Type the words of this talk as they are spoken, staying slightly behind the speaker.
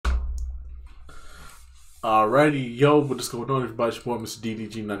Alrighty, yo, what is going on, everybody? It's your boy, Mr.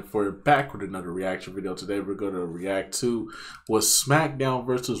 DDG94, back with another reaction video. Today, we're going to react to was SmackDown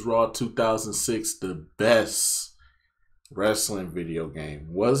versus Raw 2006 the best wrestling video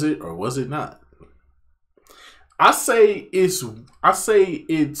game? Was it or was it not? I say it's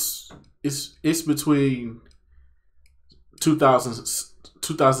between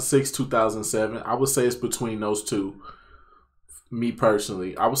 2006, 2007. I would say it's between those two. Me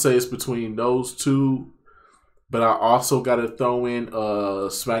personally, I would say it's between those two. But I also got to throw in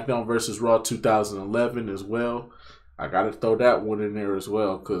SmackDown versus Raw 2011 as well. I got to throw that one in there as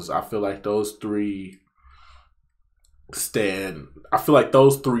well because I feel like those three stand. I feel like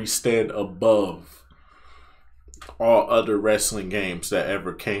those three stand above all other wrestling games that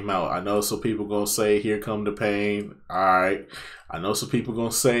ever came out. I know some people gonna say "Here Come the Pain." All right. I know some people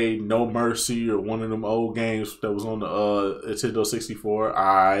gonna say "No Mercy" or one of them old games that was on the Nintendo 64. All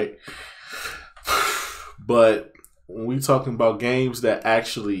right. But when we talking about games that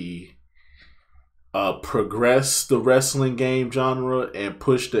actually progress the wrestling game genre and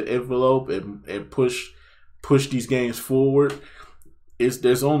push the envelope and push these games forward,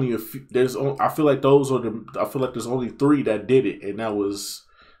 there's only a few. I feel like there's only three that did it, and that was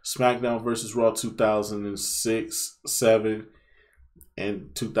SmackDown versus Raw 2006, 7,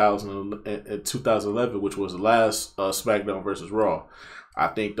 and 2011, which was the last SmackDown versus Raw. I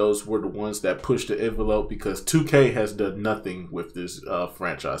think those were the ones that pushed the envelope because 2K has done nothing with this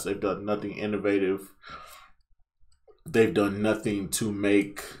franchise. They've done nothing innovative. They've done nothing to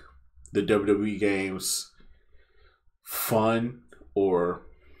make the WWE games fun or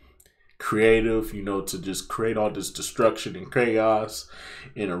creative, to just create all this destruction and chaos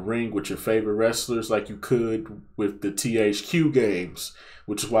in a ring with your favorite wrestlers like you could with the THQ games,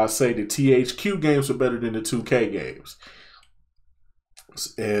 which is why I say the THQ games are better than the 2K games.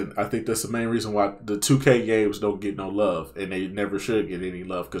 And I think that's the main reason why the 2K games don't get no love, and they never should get any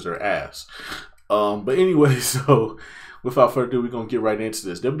love because they're ass. But anyway, so without further ado, we're going to get right into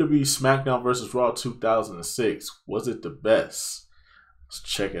this. WWE SmackDown vs. Raw 2006. Was it the best? Let's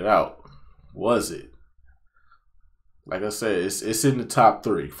check it out. Was it? Like I said, it's in the top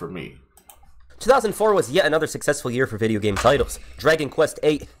 3 for me. 2004 was yet another successful year for video game titles. Dragon Quest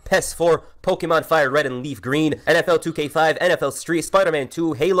VIII, PES 4, Pokemon Fire Red and Leaf Green, NFL 2K5, NFL Street, Spider-Man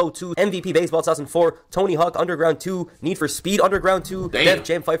 2, Halo 2, MVP Baseball 2004, Tony Hawk Underground 2, Need for Speed Underground 2, Def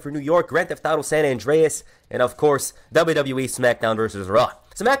Jam Fight for New York, Grand Theft Auto San Andreas, and of course, WWE SmackDown vs. Raw.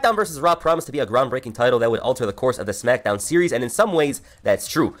 SmackDown vs. Raw promised to be a groundbreaking title that would alter the course of the SmackDown series, and in some ways, that's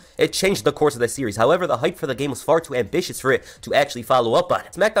true. It changed the course of the series. However, the hype for the game was far too ambitious for it to actually follow up on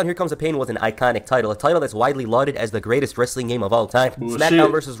it. SmackDown Here Comes the Pain was an iconic title, a title that's widely lauded as the greatest wrestling game of all time.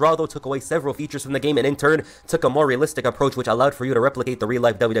 SmackDown vs. Raw, though, took away several features from the game and in turn took a more realistic approach which allowed for you to replicate the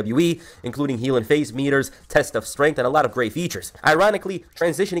real-life WWE, including heel and face meters, test of strength, and a lot of great features. Ironically,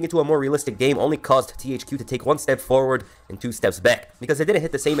 transitioning into a more realistic game only caused THQ to take one step forward and 2 steps back, because it didn't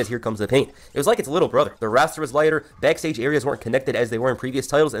hit the same as Here Comes the Pain. It was like its little brother. The roster was lighter, backstage areas weren't connected as they were in previous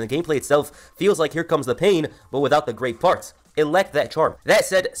titles, and the gameplay itself feels like Here Comes the Pain, but without the great parts. It lacked that charm. That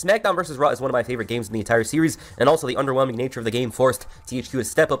said, SmackDown vs. Raw is one of my favorite games in the entire series, and also the underwhelming nature of the game forced THQ to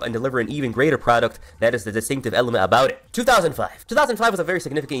step up and deliver an even greater product that is the distinctive element about it. 2005. 2005 was a very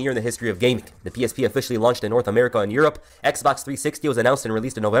significant year in the history of gaming. The PSP officially launched in North America and Europe, Xbox 360 was announced and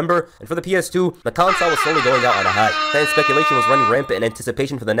released in November, and for the PS2, the console was slowly going out on a high. Fan speculation was running rampant in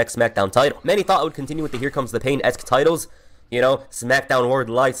anticipation for the next SmackDown title. Many thought it would continue with the Here Comes the Pain-esque titles, SmackDown Word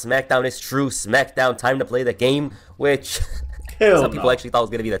Life, SmackDown is True, SmackDown Time to Play the Game, which some people actually thought was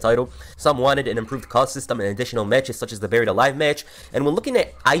going to be the title. Some wanted an improved cost system and additional matches such as the Buried Alive match, and when looking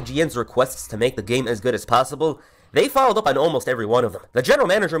at IGN's requests to make the game as good as possible, they followed up on almost every one of them. The General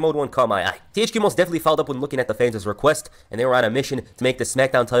Manager mode one caught my eye. THQ most definitely followed up when looking at the fans' request, and they were on a mission to make the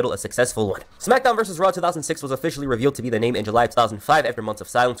SmackDown title a successful one. SmackDown vs. Raw 2006 was officially revealed to be the name in July 2005 after months of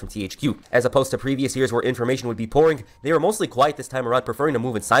silence from THQ. As opposed to previous years where information would be pouring, they were mostly quiet this time around, preferring to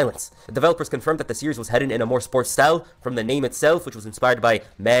move in silence. The developers confirmed that the series was headed in a more sports style from the name itself, which was inspired by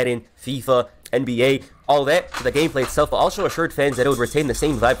Madden, FIFA, NBA, all that, to the gameplay itself, but also assured fans that it would retain the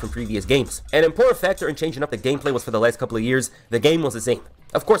same vibe from previous games. An important factor in changing up the gameplay was for the last couple of years, the game was the same.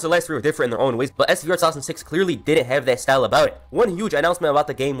 Of course, the last 3 were different in their own ways, but SVR 2006 clearly didn't have that style about it. One huge announcement about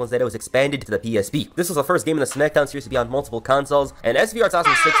the game was that it was expanded to the PSP. This was the first game in the SmackDown series to be on multiple consoles, and SVR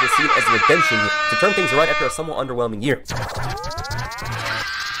 2006 was seen as a redemption year to turn things around after a somewhat underwhelming year.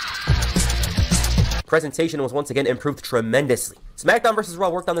 Presentation was once again improved tremendously. SmackDown vs. Raw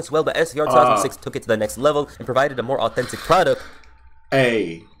worked on this well, but SVR 2006 took it to the next level and provided a more authentic product.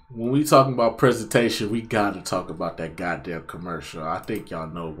 Hey, When we talking about presentation, we got to talk about that goddamn commercial. I think y'all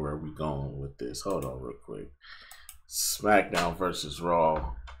know where we going with this. Hold on real quick. SmackDown versus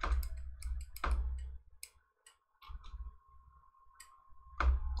Raw.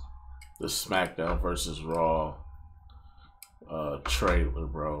 The SmackDown versus Raw trailer,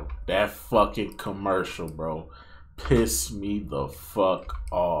 bro. That fucking commercial, bro, pissed me the fuck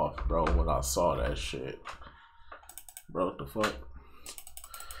off, bro, when I saw that shit. Bro, what the fuck?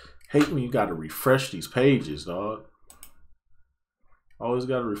 Hate when you gotta refresh these pages, dog. Always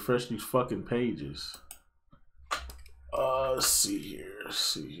gotta refresh these fucking pages. Let's see here. Let's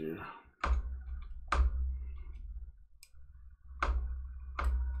see here.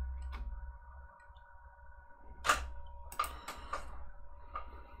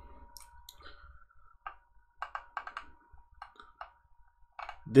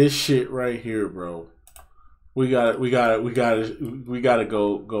 This shit right here, bro. We gotta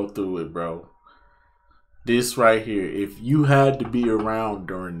go through it, bro. This right here. If you had to be around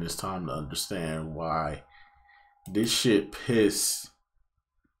during this time to understand why this shit pissed.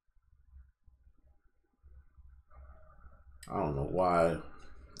 I don't know why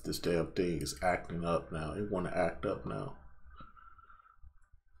this damn thing is acting up now. It want to act up now.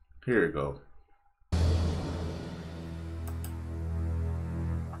 Here we go.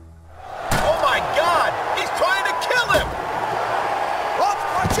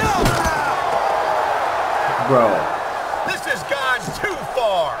 Bro. This has gone too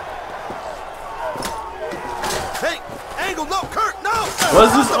far. Hey, Angle, no, Kurt, no.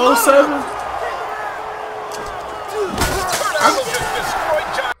 Was this 07?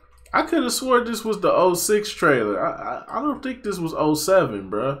 I could have sworn this was the 06 trailer. I don't think this was 07,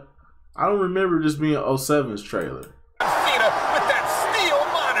 bro. I don't remember this being 07's trailer. Cena with that steel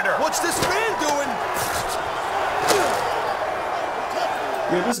monitor. What's this man doing?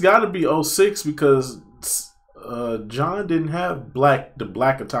 Yeah, this got to be 06 because John didn't have the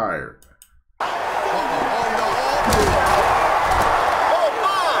black attire. Oh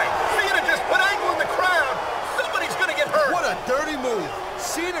my! Cena just put Angle in the crowd. Somebody's gonna get hurt. What a dirty move.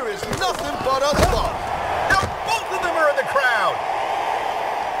 Cena is nothing but a bum. Now both of them are in the crowd.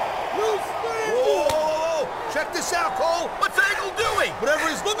 Whoa! Check this out, Cole. What's Angle doing? Whatever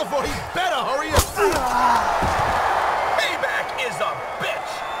he's looking for, he better hurry up. Payback is a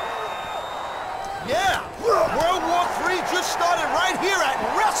bitch. Yeah, World War III just started right here at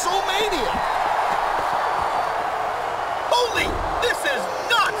WrestleMania. Holy, this is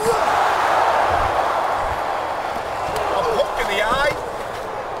nuts! A poke in the eye?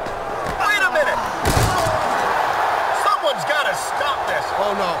 Wait a minute! Someone's got to stop this.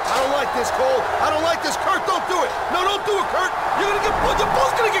 Oh no, I don't like this, Cole. I don't like this, Kurt. Don't do it. No, don't do it, Kurt. You're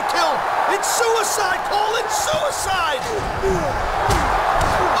both gonna get killed. It's suicide, Cole. It's suicide.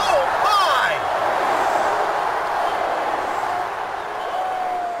 Oh my!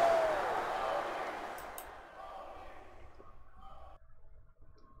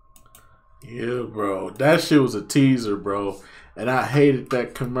 Yeah, bro. That shit was a teaser, bro. And I hated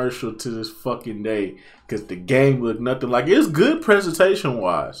that commercial to this fucking day because the game looked nothing like it. It's good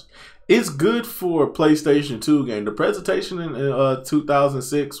presentation-wise. It's good for a PlayStation 2 game. The presentation in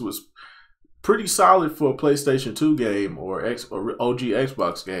 2006 was pretty solid for a PlayStation 2 game or OG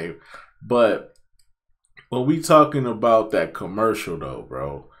Xbox game. But when we talking about that commercial, though,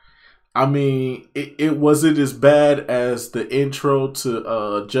 bro, I mean, it wasn't as bad as the intro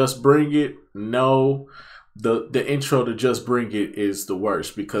to Just Bring It. No, the intro to Just Bring It is the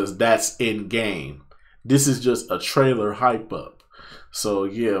worst because that's in game. This is just a trailer hype up. So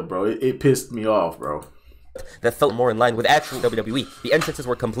yeah, bro, it pissed me off, bro. That felt more in line with actual WWE. The entrances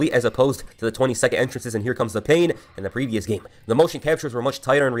were complete as opposed to the 20-second entrances in Here Comes the Pain in the previous game. The motion captures were much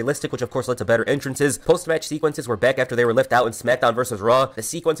tighter and realistic, which of course led to better entrances. Post-match sequences were back after they were left out in SmackDown vs. Raw. The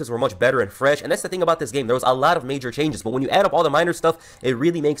sequences were much better and fresh, and that's the thing about this game. There was a lot of major changes, but when you add up all the minor stuff, it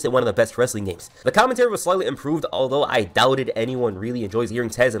really makes it one of the best wrestling games. The commentary was slightly improved, although I doubted anyone really enjoys hearing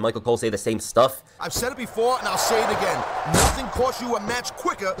Tez and Michael Cole say the same stuff. I've said it before, and I'll say it again. Nothing costs you a match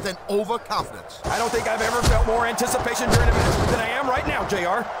quicker than overconfidence. I don't think I've ever felt more anticipation during a match than I am right now,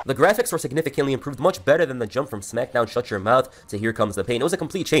 JR. The graphics were significantly improved, much better than the jump from SmackDown Shut Your Mouth to Here Comes the Pain. It was a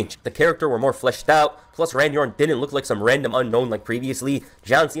complete change. The character were more fleshed out, plus Randy Orton didn't look like some random unknown like previously.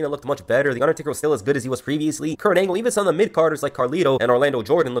 John Cena looked much better. The Undertaker was still as good as he was previously. Kurt Angle, even some of the mid-carders like Carlito and Orlando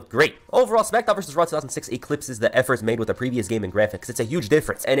Jordan looked great. Overall, SmackDown vs. Raw 2006 eclipses the efforts made with the previous game and graphics. It's a huge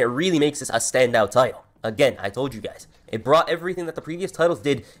difference, and it really makes this a standout title. Again, I told you guys, it brought everything that the previous titles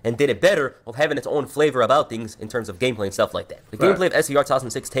did and did it better while having its own flavor about things in terms of gameplay and stuff like that. The gameplay of SVR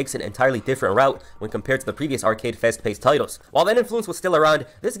 2006 takes an entirely different route when compared to the previous arcade fast-paced titles. While that influence was still around,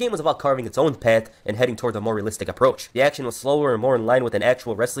 this game was about carving its own path and heading toward a more realistic approach. The action was slower and more in line with an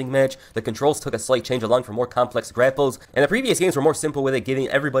actual wrestling match, the controls took a slight change along for more complex grapples, and the previous games were more simple with it, giving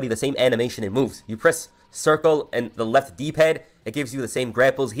everybody the same animation and moves. You press circle and the left D-pad, it gives you the same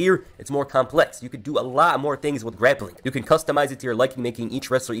grapples. Here, it's more complex. You could do a lot more things with grappling. You can customize it to your liking, making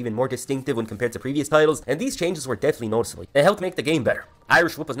each wrestler even more distinctive when compared to previous titles, and these changes were definitely noticeable. It helped make the game better.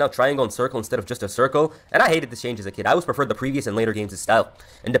 Irish Whip was now triangle and circle instead of just a circle, and I hated this change as a kid. I always preferred the previous and later games' style.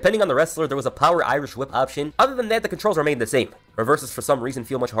 And depending on the wrestler, there was a power Irish Whip option. Other than that, the controls remained the same. Reverses for some reason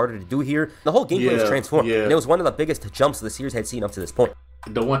feel much harder to do here. The whole gameplay was transformed, and it was one of the biggest jumps the series had seen up to this point.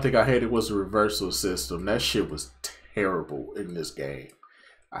 The one thing I hated was the reversal system. That shit was terrible in this game.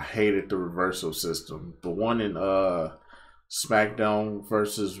 I hated the reversal system. The one in SmackDown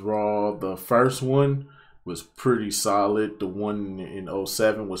versus Raw, the first one was pretty solid. The one in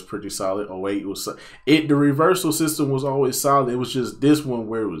 07 was pretty solid. 08 was the reversal system was always solid. It was just this one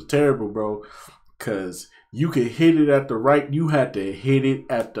where it was terrible, bro. Cause you could hit it at the right. You had to hit it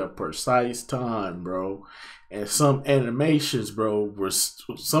at the precise time, bro. And some animations, bro, were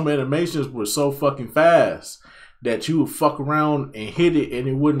so fucking fast that you would fuck around and hit it and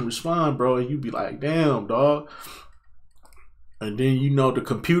it wouldn't respond, bro. And you'd be like, damn, dog. And then, you know, the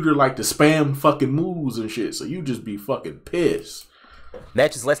computer like to spam fucking moves and shit. So you just be fucking pissed.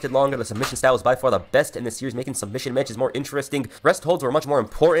 Matches lasted longer, the submission style was by far the best in the series, making submission matches more interesting. Rest holds were much more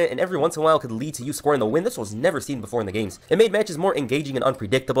important, and every once in a while could lead to you scoring the win. This was never seen before in the games. It made matches more engaging and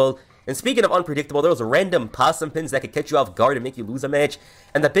unpredictable. And speaking of unpredictable, there was random possum pins that could catch you off guard and make you lose a match.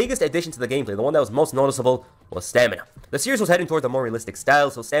 And the biggest addition to the gameplay, the one that was most noticeable, was stamina. The series was heading toward a more realistic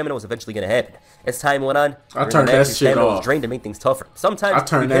style, so stamina was eventually going to happen. As time went on, stamina was drained to make things tougher. Sometimes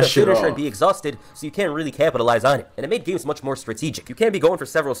you hit a finisher and be exhausted, so you can't really capitalize on it. And it made games much more strategic. You can't be going for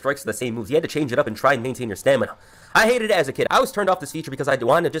several strikes of the same moves. You had to change it up and try and maintain your stamina. I hated it as a kid. I was turned off this feature because I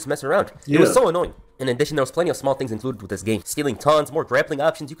wanted to just mess around. It was so annoying. In addition, there was plenty of small things included with this game. Stealing tons, more grappling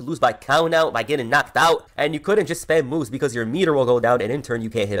options, you could lose by count out, by getting knocked out, and you couldn't just spam moves because your meter will go down and in turn you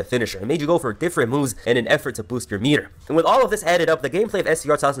can't hit a finisher. It made you go for different moves in an effort to boost your meter. And with all of this added up, the gameplay of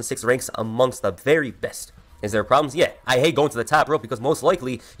SVR 2006 ranks amongst the very best. Is there problems? Yeah. I hate going to the top rope because most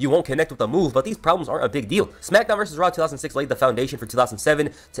likely you won't connect with the move, but these problems aren't a big deal. SmackDown vs. Raw 2006 laid the foundation for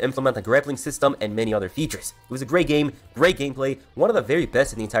 2007 to implement the grappling system and many other features. It was a great game, great gameplay, one of the very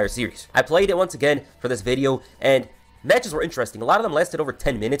best in the entire series. I played it once again for this video, and matches were interesting. A lot of them lasted over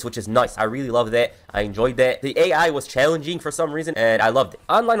 10 minutes, which is nice. I really loved that. I enjoyed that. The AI was challenging for some reason, and I loved it.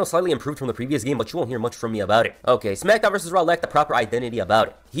 Online was slightly improved from the previous game, but you won't hear much from me about it. Okay, SmackDown vs. Raw lacked the proper identity about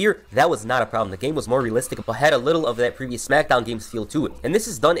it. Here, that was not a problem. The game was more realistic, but had a little of that previous SmackDown game's feel to it. And this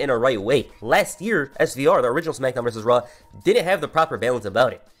is done in a right way. Last year, SVR, the original SmackDown vs. Raw, didn't have the proper balance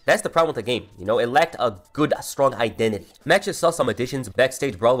about it. That's the problem with the game, you know, it lacked a good, strong identity. Matches saw some additions.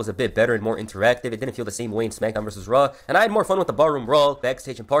 Backstage Brawl was a bit better and more interactive. It didn't feel the same way in SmackDown vs. Raw, and I had more fun with the Barroom Brawl,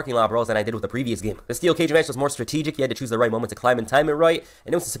 Backstage, and Parking Lot Brawls than I did with the previous game. The Steel Cage match was more strategic. You had to choose the right moment to climb and time it right,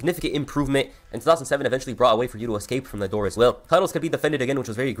 and it was a significant improvement, and 2007 eventually brought a way for you to escape from the door as well. Titles could be defended again, which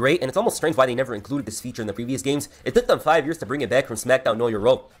was very great, and it's almost strange why they never included this feature in the previous games. It took them 5 years to bring it back from SmackDown Know Your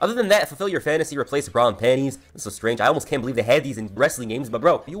Role. Other than that, Fulfill Your Fantasy replaced Bra and Panties. This was strange. I almost can't believe they had these in wrestling games, but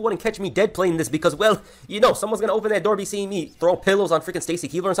bro, you wouldn't catch me dead playing this because, well, you know, someone's gonna open that door, be seeing me throw pillows on freaking Stacy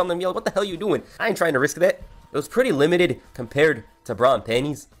Keibler or something, and be like, what the hell are you doing? I ain't trying to risk that. It was pretty limited compared to Bra and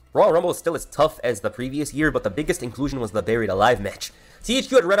Panties. Royal Rumble is still as tough as the previous year, but the biggest inclusion was the Buried Alive match.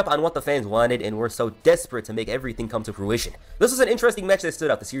 THQ had read up on what the fans wanted and were so desperate to make everything come to fruition. This was an interesting match that stood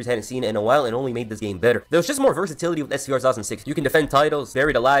out. The series hadn't seen it in a while and only made this game better. There was just more versatility with SVR 2006. You can defend titles,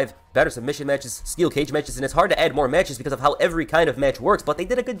 Buried Alive, better submission matches, steel cage matches, and it's hard to add more matches because of how every kind of match works, but they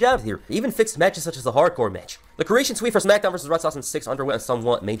did a good job here. They even fixed matches such as the hardcore match. The creation suite for SmackDown vs. Raw 2006 underwent a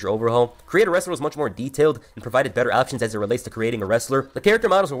somewhat major overhaul. Create a Wrestler was much more detailed and provided better options as it relates to creating a wrestler. The character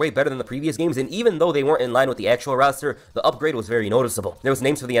models were way better than the previous games, and even though they weren't in line with the actual roster, the upgrade was very noticeable. There was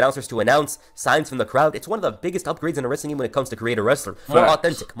names for the announcers to announce, signs from the crowd. It's one of the biggest upgrades in a wrestling game when it comes to create a wrestler. More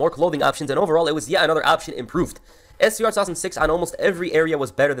authentic, more clothing options, and overall it was yet another option improved. SCR 2006 on almost every area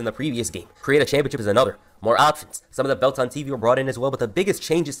was better than the previous game. Create a Championship is another. more options. Some of the belts on TV were brought in as well, but the biggest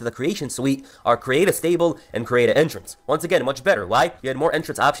changes to the creation suite are create a stable and create an entrance. Once again, much better. Why? You had more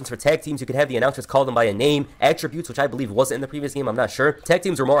entrance options for tag teams. You could have the announcers call them by a name, attributes, which I believe wasn't in the previous game, I'm not sure. Tag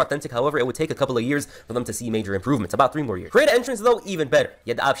teams were more authentic, however, it would take a couple of years for them to see major improvements, about 3 more years. Create an entrance though, even better.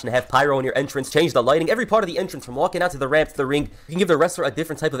 You had the option to have pyro in your entrance, change the lighting, every part of the entrance from walking out to the ramp to the ring. You can give the wrestler a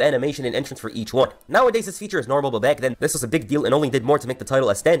different type of animation and entrance for each one. Nowadays this feature is normal, but back then this was a big deal and only did more to make the title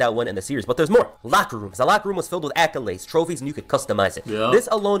a standout one in the series. But there's more. Locker rooms. The locker room was filled with accolades, trophies, and you could customize it. Yeah. This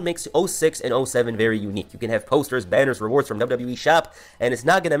alone makes 06 and 07 very unique. You can have posters, banners, rewards from WWE Shop, and it's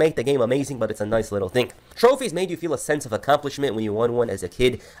not going to make the game amazing, but it's a nice little thing. Trophies made you feel a sense of accomplishment when you won one as a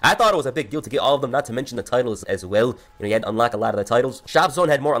kid. I thought it was a big deal to get all of them, not to mention the titles as well. You know, you had to unlock a lot of the titles. Shop Zone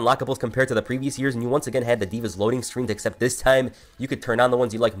had more unlockables compared to the previous years, and you once again had the Divas loading screens, except this time you could turn on the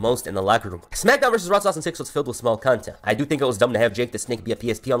ones you like most in the locker room. SmackDown vs. Raw 2006 was filled with small content. I do think it was dumb to have Jake the Snake be a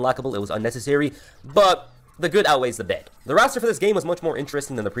PSP unlockable. It was unnecessary, but the good outweighs the bad. The roster for this game was much more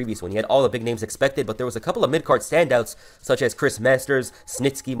interesting than the previous one. You had all the big names expected, but there was a couple of mid-card standouts, such as Chris Masters,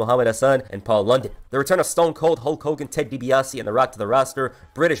 Snitsky, Muhammad Hassan, and Paul London. The return of Stone Cold, Hulk Hogan, Ted DiBiase, and The Rock to the roster,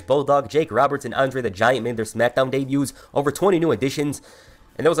 British Bulldog, Jake Roberts, and Andre the Giant made their SmackDown debuts, over 20 new additions,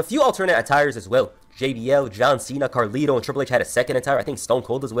 and there was a few alternate attires as well. JBL, John Cena, Carlito, and Triple H had a second attire, I think Stone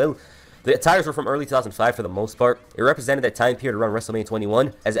Cold as well. The attires were from early 2005 for the most part. It represented that time period around WrestleMania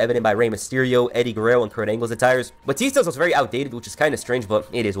 21, as evident by Rey Mysterio, Eddie Guerrero, and Kurt Angle's attires. Batista's was very outdated, which is kind of strange, but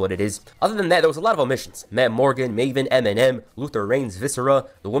it is what it is. Other than that, there was a lot of omissions. Matt Morgan, Maven, MNM, Luther Reigns, Viscera.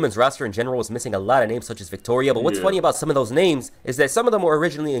 The women's roster in general was missing a lot of names such as Victoria, but what's funny about some of those names is that some of them were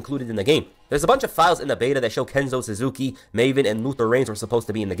originally included in the game. There's a bunch of files in the beta that show Kenzo Suzuki, Maven, and Luther Reigns were supposed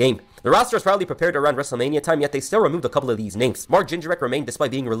to be in the game. The roster is probably prepared around WrestleMania time, yet they still removed a couple of these names. Mark Gingerek remained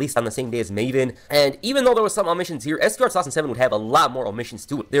despite being released on the same day as Maven, and even though there was some omissions here, STR 2007 would have a lot more omissions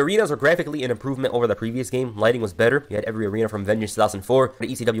to it. The arenas were graphically an improvement over the previous game, lighting was better, you had every arena from Vengeance 2004, the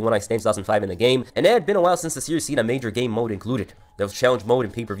ECW One Night Stand 2005 in the game, and it had been a while since the series seen a major game mode included. There was challenge mode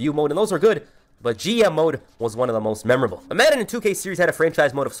and pay-per-view mode, and those were good, but GM mode was one of the most memorable. The Madden and 2K series had a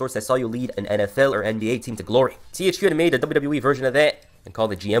franchise mode of sorts that saw you lead an NFL or NBA team to glory. THQ had made a WWE version of that and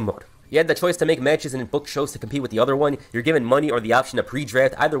called it GM mode. You had the choice to make matches and book shows to compete with the other one. You're given money or the option to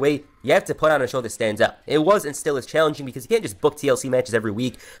pre-draft. Either way, you have to put on a show that stands out. It was and still is challenging because you can't just book TLC matches every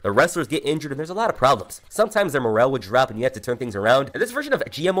week. The wrestlers get injured and there's a lot of problems. Sometimes their morale would drop and you have to turn things around. And this version of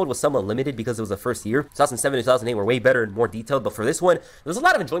GM mode was somewhat limited because it was the first year. 2007 and 2008 were way better and more detailed, but for this one, there's a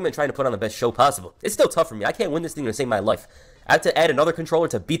lot of enjoyment trying to put on the best show possible. It's still tough for me. I can't win this thing to save my life. I have to add another controller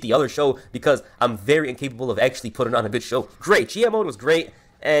to beat the other show because I'm very incapable of actually putting on a good show. Great. GM mode was great.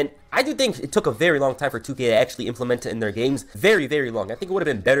 And I do think it took a very long time for 2K to actually implement it in their games. Very, very long. I think it would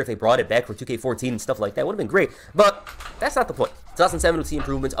have been better if they brought it back for 2K14 and stuff like that. It would have been great. But that's not the point. 2007 would see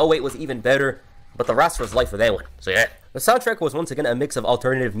improvements. 08 was even better. But the roster was light for that one. So yeah. The soundtrack was once again a mix of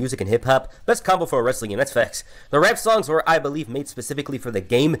alternative music and hip-hop. Best combo for a wrestling game, that's facts. The rap songs were, I believe, made specifically for the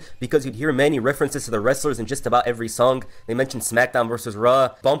game because you'd hear many references to the wrestlers in just about every song. They mentioned SmackDown vs.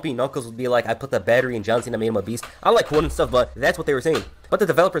 Raw. Bumpy Knuckles would be like, I put the battery in John Cena, made him a beast. I like quoting stuff, but that's what they were saying. But the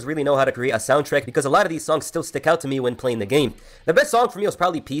developers really know how to create a soundtrack because a lot of these songs still stick out to me when playing the game. The best song for me was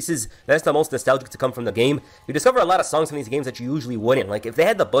probably Pieces. That's the most nostalgic to come from the game. You discover a lot of songs from these games that you usually wouldn't. Like, if they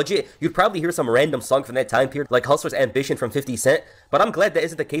had the budget, you'd probably hear some random song from that time period, like Hustler's Ambition from 50 Cent. But I'm glad that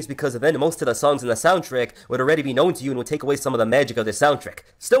isn't the case because then most of the songs in the soundtrack would already be known to you and would take away some of the magic of the soundtrack.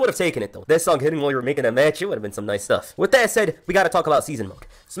 Still would have taken it though. That song hitting while you were making a match, it would have been some nice stuff. With that said, we gotta talk about season mode.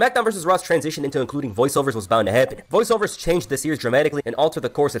 SmackDown vs. Raw's transition into including voiceovers was bound to happen. Voiceovers changed the series dramatically and altered the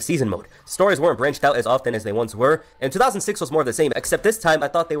course of season mode. Stories weren't branched out as often as they once were, and 2006 was more of the same, except this time I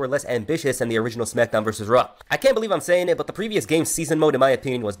thought they were less ambitious than the original SmackDown vs. Raw. I can't believe I'm saying it, but the previous game's season mode in my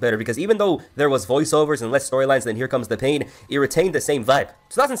opinion was better because even though there was voiceovers and less storylines than Here Comes the Pain, it retained the same vibe.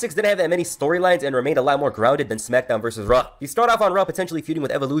 2006 didn't have that many storylines and remained a lot more grounded than SmackDown vs. Raw. You start off on Raw potentially feuding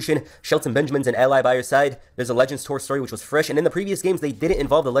with Evolution, Shelton Benjamin's an ally by your side, there's a Legends Tour story which was fresh, and in the previous games they didn't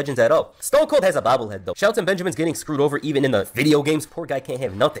involve the Legends at all. Stone Cold has a bobblehead though. Shelton Benjamin's getting screwed over even in the video games, poor guy can't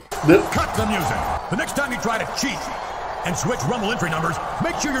have nothing. Cut the music! The next time you try to cheat and switch Rumble entry numbers,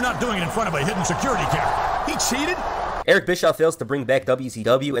 make sure you're not doing it in front of a hidden security camera. He cheated? Eric Bischoff fails to bring back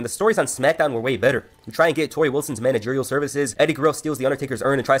WCW, and the stories on SmackDown were way better. You try and get Tori Wilson's managerial services, Eddie Guerrero steals The Undertaker's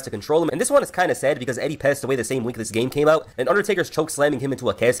urn and tries to control him, and this one is kinda sad because Eddie passed away the same week this game came out, and Undertaker's choke slamming him into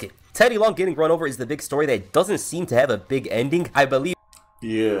a casket. Teddy Long getting run over is the big story that doesn't seem to have a big ending, I believe.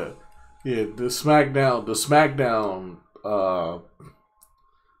 Yeah, the SmackDown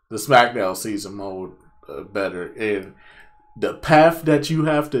season mode better, and the path that you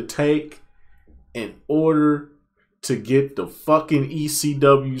have to take in order to get the fucking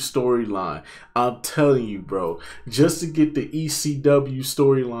ECW storyline. I'm telling you, bro. Just to get the ECW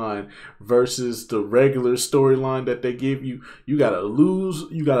storyline versus the regular storyline that they give you, you gotta lose.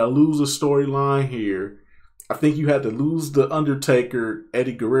 You gotta lose a storyline here. I think you had to lose the Undertaker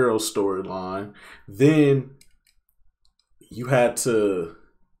Eddie Guerrero storyline. Then you had to.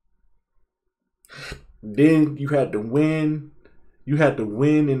 Then you had to win. You had to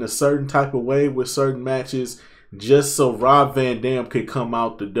win in a certain type of way with certain matches, just so Rob Van Dam could come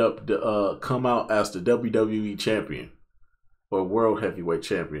out as the WWE champion or World Heavyweight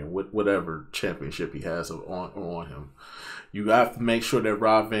Champion, whatever championship he has on him. You have to make sure that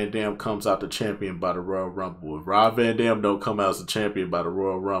Rob Van Dam comes out the champion by the Royal Rumble. If Rob Van Dam don't come out as the champion by the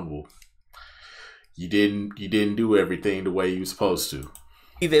Royal Rumble, you didn't do everything the way you were supposed to.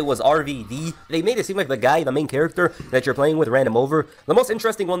 It was RVD. They made it seem like the guy, the main character that you're playing with, ran him over. The most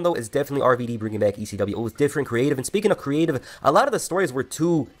interesting one, though, is definitely RVD bringing back ECW. It was different, creative, and speaking of creative, a lot of the stories were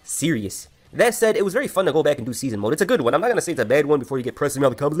too serious. That said, it was very fun to go back and do season mode. It's a good one. I'm not going to say it's a bad one before you get pressing me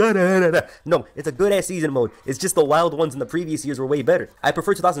on the comments. No, it's a good-ass season mode. It's just the wild ones in the previous years were way better. I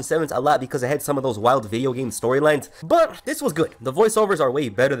prefer 2007's a lot because it had some of those wild video game storylines, but this was good. The voiceovers are way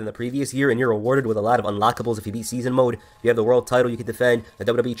better than the previous year, and you're rewarded with a lot of unlockables if you beat season mode. You have the world title you can defend, the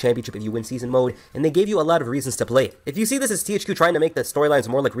WWE Championship if you win season mode, and they gave you a lot of reasons to play. If you see this as THQ trying to make the storylines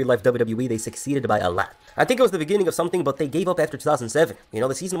more like real-life WWE, they succeeded by a lot. I think it was the beginning of something, but they gave up after 2007. You know,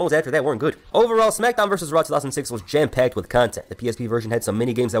 the season modes after that weren't good. Overall, SmackDown vs. Raw 2006 was jam-packed with content. The PSP version had some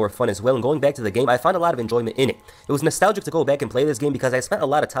mini-games that were fun as well, and going back to the game, I found a lot of enjoyment in it. It was nostalgic to go back and play this game because I spent a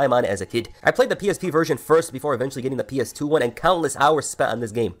lot of time on it as a kid. I played the PSP version first before eventually getting the PS2 one, and countless hours spent on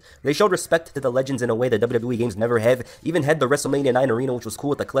this game. They showed respect to the legends in a way that WWE games never have, even had the WrestleMania 9 arena, which was cool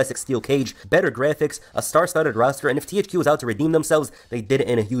with the classic steel cage, better graphics, a star-studded roster, and if THQ was out to redeem themselves, they did it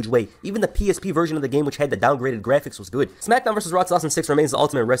in a huge way. Even the PSP version of the game, which had the downgraded graphics, was good. SmackDown vs. Raw 2006 remains the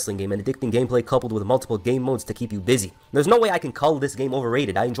ultimate wrestling game, an addicting gameplay coupled with multiple game modes to keep you busy. There's no way I can call this game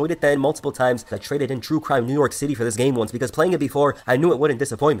overrated. I enjoyed it then multiple times. I traded in True Crime New York City for this game once because playing it before, I knew it wouldn't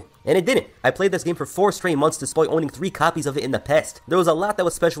disappoint me. And it didn't. I played this game for 4 straight months despite owning 3 copies of it in the past. There was a lot that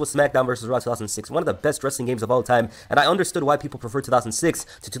was special with SmackDown vs. Raw 2006, one of the best wrestling games of all time, and I understood why people prefer 2006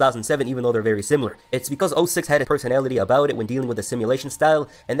 to 2007 even though they're very similar. It's because 06 had a personality about it when dealing with the simulation style,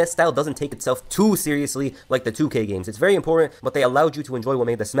 and that style doesn't take itself too seriously like the 2K games. It's very important, but they allowed you to enjoy what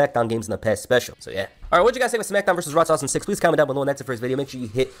made the SmackDown games in the past special. So yeah. Alright, what'd you guys say with SmackDown vs. Raw 2006? Please comment down below, and that's it for this video. Make sure you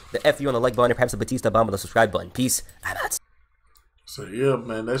hit the F you on the like button, or perhaps the Batista bomb on the subscribe button. Peace. I'm out. So yeah,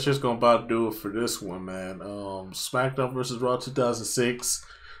 man, that's just gonna about do it for this one, man. SmackDown vs. Raw 2006.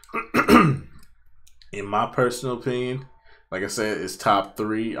 In my personal opinion, like I said, it's top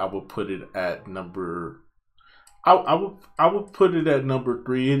 3. I would put it at number. I would put it at number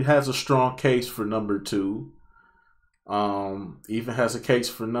 3. It has a strong case for number 2. Even has a case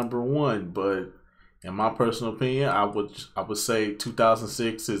for number 1, but in my personal opinion, I would say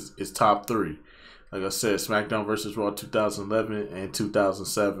 2006 is top 3. Like I said, SmackDown vs. Raw 2011 and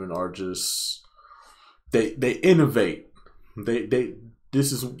 2007 are just they innovate.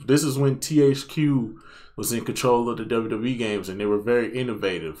 This is when THQ was in control of the WWE games, and they were very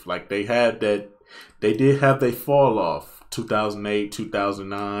innovative. Like they did have their fall off 2008,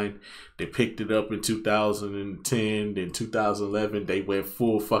 2009. They picked it up in 2010. Then 2011 they went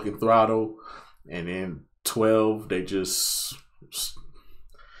full fucking throttle, and then 12 they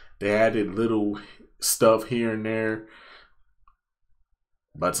added little stuff here and there.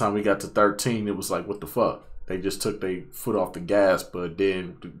 By the time we got to 13, it was like, what the fuck? They just took their foot off the gas, but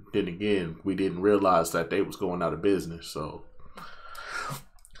then again, we didn't realize that they was going out of business. So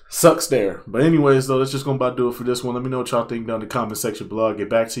sucks there. But anyways, though, that's just gonna about do it for this one. Let me know what y'all think down in the comment section below. I'll get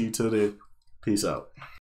back to you till then. Peace out.